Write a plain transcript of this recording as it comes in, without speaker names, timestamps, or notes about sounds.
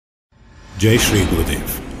Jai Shri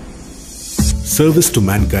Gurudev. Service to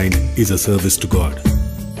mankind is a service to God.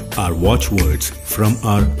 Our watchwords from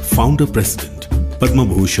our founder president, Padma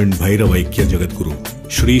Bhushan Bhairavaikya Jagadguru,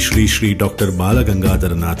 Shri Shri Shri Dr.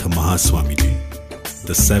 Balagangadharanatha Mahaswamiji,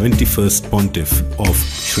 the 71st Pontiff of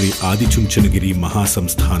Shri Adichunchanagiri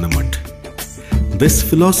Mahasamsthana Math. This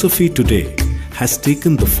philosophy today has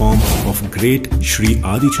taken the form of great Shri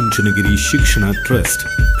Adichunchanagiri Shikshana Trust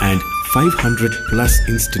and 500 plus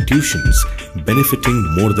institutions benefiting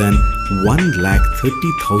more than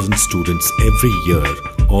 130,000 students every year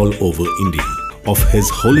all over India. Of His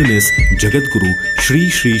Holiness Jagadguru Shri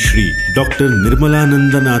Shri Shri Dr.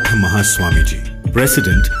 Nirmalanandanatha Mahaswamiji,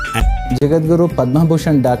 President and Jagadguru Padma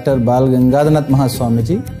Bhushan Dr. Balagangadharanatha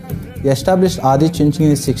Mahaswamiji established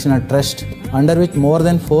Adichunchanagiri Shikshana Trust, under which more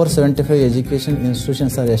than 475 education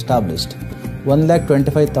institutions are established.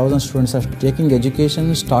 125,000 students are taking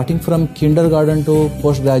education starting from kindergarten to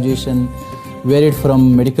post-graduation, varied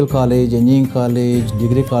from medical college, engineering college,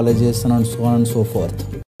 degree colleges, and so on and so forth.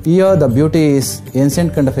 Here the beauty is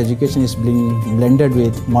ancient kind of education is being blended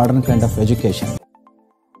with modern kind of education.